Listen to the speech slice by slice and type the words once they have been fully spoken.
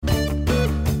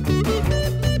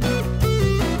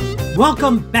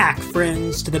Welcome back,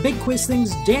 friends, to the Big Quiz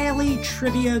Thing's daily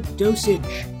trivia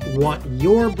dosage, what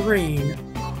your brain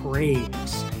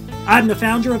craves. I'm the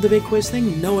founder of the Big Quiz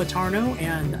Thing, Noah Tarno,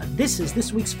 and this is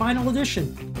this week's final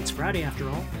edition, it's Friday after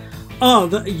all,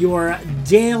 of your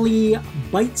daily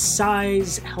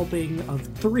bite-size helping of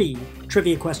 3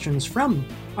 trivia questions from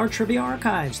our trivia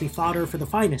archives, the fodder for the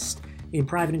finest in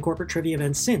private and corporate trivia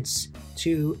events since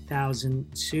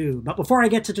 2002. But before I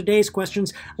get to today's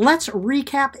questions, let's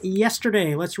recap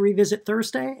yesterday. Let's revisit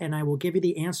Thursday, and I will give you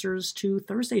the answers to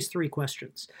Thursday's 3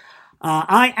 questions.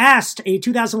 I asked a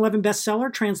 2011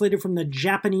 bestseller translated from the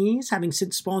Japanese, having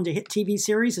since spawned a hit TV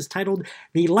series, is titled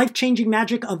The Life-Changing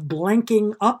Magic of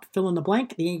Blanking Up. Fill in the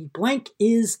blank. The blank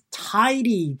is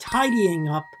tidying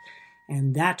up.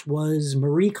 And that was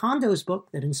Marie Kondo's book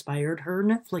that inspired her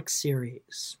Netflix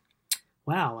series.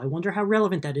 Wow, I wonder how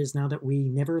relevant that is now that we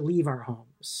never leave our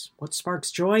homes. What sparks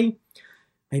joy?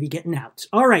 Maybe getting out.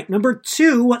 All right, number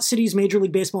 2, what city's Major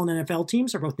League Baseball and NFL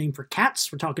teams are both named for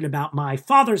cats? We're talking about my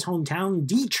father's hometown,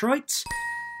 Detroit.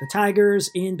 The Tigers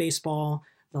in baseball,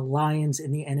 the Lions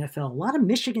in the NFL. A lot of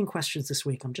Michigan questions this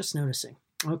week, I'm just noticing.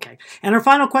 Okay, and our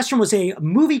final question was a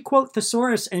movie quote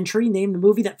thesaurus entry. Name the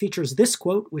movie that features this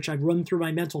quote, which I'd run through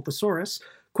my mental thesaurus.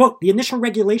 Quote, the initial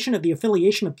regulation of the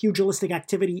affiliation of pugilistic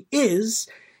activity is,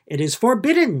 it is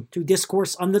forbidden to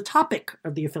discourse on the topic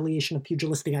of the affiliation of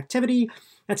pugilistic activity.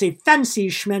 That's a fancy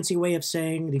schmancy way of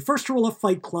saying the first rule of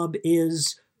Fight Club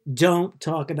is don't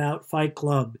talk about Fight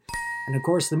Club. And of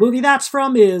course, the movie that's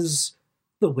from is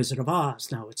The Wizard of Oz.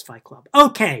 No, it's Fight Club.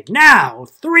 Okay, now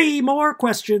 3 more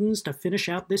questions to finish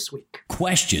out this week.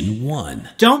 Question 1.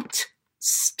 Don't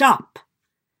stop.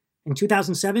 In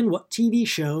 2007, what TV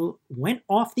show went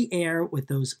off the air with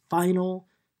those final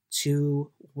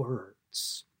 2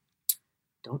 words?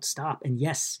 Don't stop. And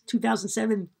yes,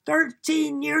 2007,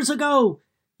 13 years ago.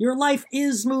 Your life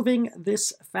is moving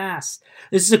this fast.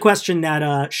 This is a question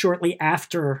that shortly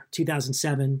after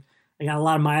 2007, I got a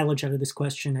lot of mileage out of this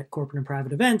question at corporate and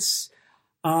private events.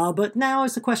 But now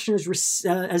as the question is,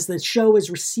 as the show is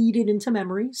receded into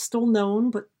memory, still known,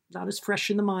 but not as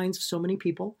fresh in the minds of so many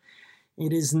people,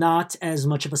 it is not as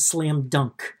much of a slam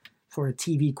dunk for a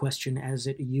TV question as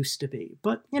it used to be.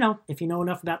 But, you know, if you know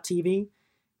enough about TV,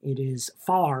 it is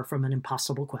far from an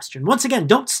impossible question. Once again,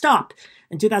 don't stop.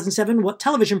 In 2007, what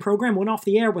television program went off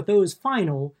the air with those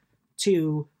final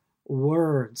 2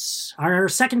 words? Our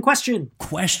second question.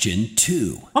 Question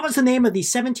 2. What was the name of the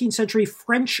 17th century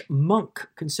French monk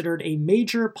considered a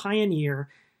major pioneer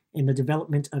in the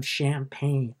development of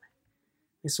champagne?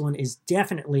 This one is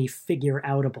definitely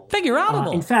figure-outable.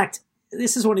 Figure-outable. In fact,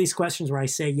 this is one of these questions where I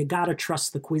say you gotta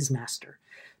trust the quizmaster.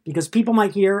 Because people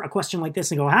might hear a question like this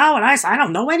and go, how would I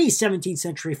don't know any 17th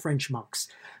century French monks.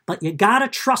 But you gotta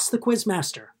trust the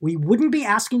quizmaster. We wouldn't be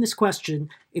asking this question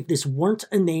if this weren't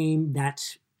a name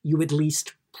that you at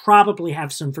least probably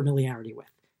have some familiarity with.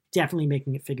 Definitely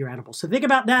making it figure-outable. So think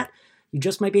about that. You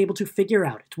just might be able to figure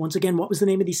out it. Once again, what was the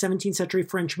name of the 17th century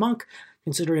French monk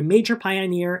considered a major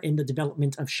pioneer in the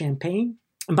development of champagne?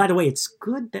 And by the way, it's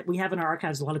good that we have in our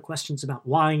archives a lot of questions about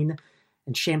wine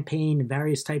and champagne and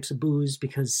various types of booze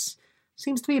because it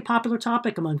seems to be a popular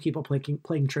topic among people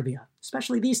playing trivia,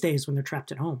 especially these days when they're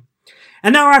trapped at home.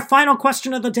 And now our final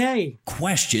question of the day.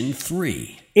 Question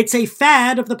 3. It's a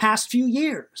fad of the past few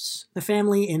years. The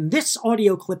family in this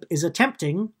audio clip is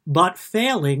attempting, but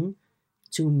failing,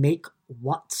 to make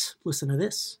what? Listen to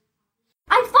this.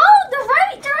 I followed the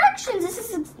right directions. This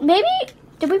is maybe.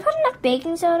 Did we put enough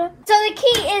baking soda? So the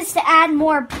key is to add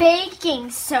more baking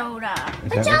soda.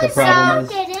 Is that what the problem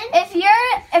is?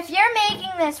 If you're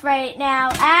making this right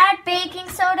now, add baking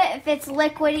soda if it's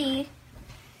liquidy.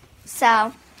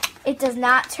 So it does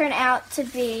not turn out to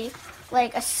be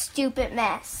like a stupid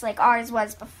mess like ours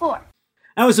was before.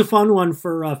 That was a fun one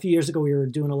for a few years ago. We were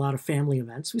doing a lot of family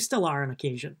events. We still are on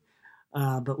occasion.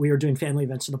 But we were doing family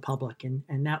events to the public.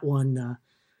 And that one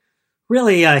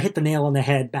really hit the nail on the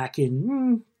head back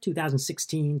in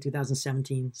 2016,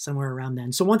 2017, somewhere around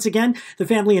then. So once again, the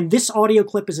family in this audio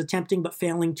clip is attempting but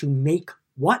failing to make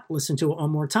what? Listen to it one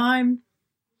more time.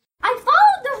 I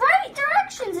followed the right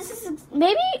directions. This is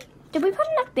maybe. Did we put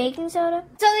enough baking soda?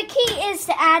 So the key is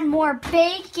to add more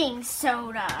baking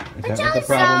soda. Is that what the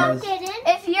problem is?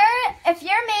 If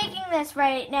you're making this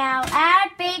right now,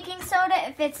 add baking soda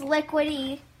if it's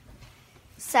liquidy.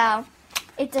 So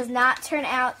it does not turn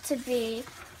out to be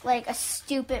like a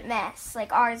stupid mess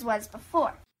like ours was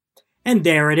before. And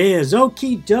there it is.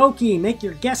 Okie dokie. Make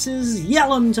your guesses,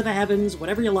 yell them to the heavens,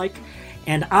 whatever you like.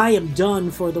 And I am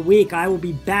done for the week. I will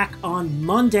be back on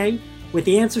Monday with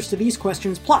the answers to these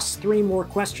questions, plus 3 more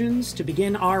questions to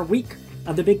begin our week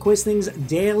of the Big Quiz Things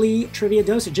Daily Trivia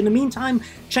Dosage. In the meantime,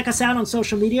 check us out on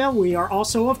social media. We are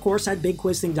also, of course, at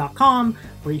bigquizthing.com,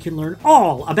 where you can learn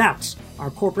all about our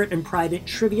corporate and private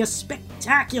trivia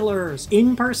spectaculars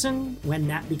in person when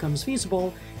that becomes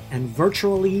feasible, and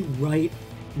virtually right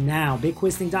now.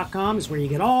 Bigquizthing.com is where you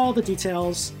get all the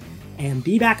details. And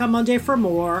be back on Monday for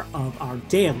more of our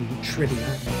daily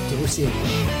trivia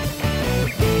dosage.